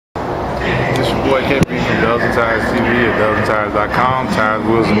boy KB from Dozen Tires TV at dozentires.com. Tires,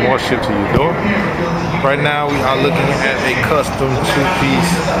 wheels, and more shipped to your door. Right now we are looking at a custom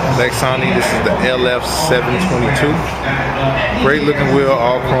two-piece Lexani. This is the LF722. Great looking wheel,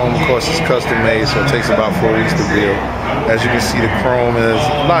 all chrome. Of course, it's custom made, so it takes about 4 weeks to build. As you can see, the chrome is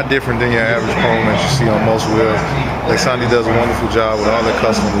a lot different than your average chrome that you see on most wheels. Lexani does a wonderful job with all their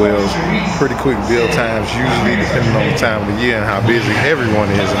custom wheels. Pretty quick build times, usually depending on the time of the year and how busy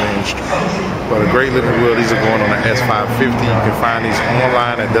everyone is in the industry. But a great looking wheel. These are going on the S550. You can find these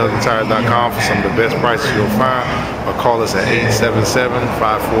online at dozentires.com for some of the best prices you'll find, or call us at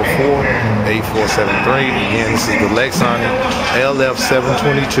 877-544-8473. Again, this is the Lexani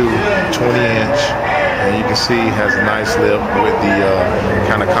LF722 20-inch. And you can see it has a nice lip with the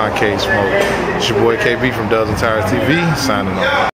kind of concave smoke. It's your boy KB from Dozen Tires TV, signing off.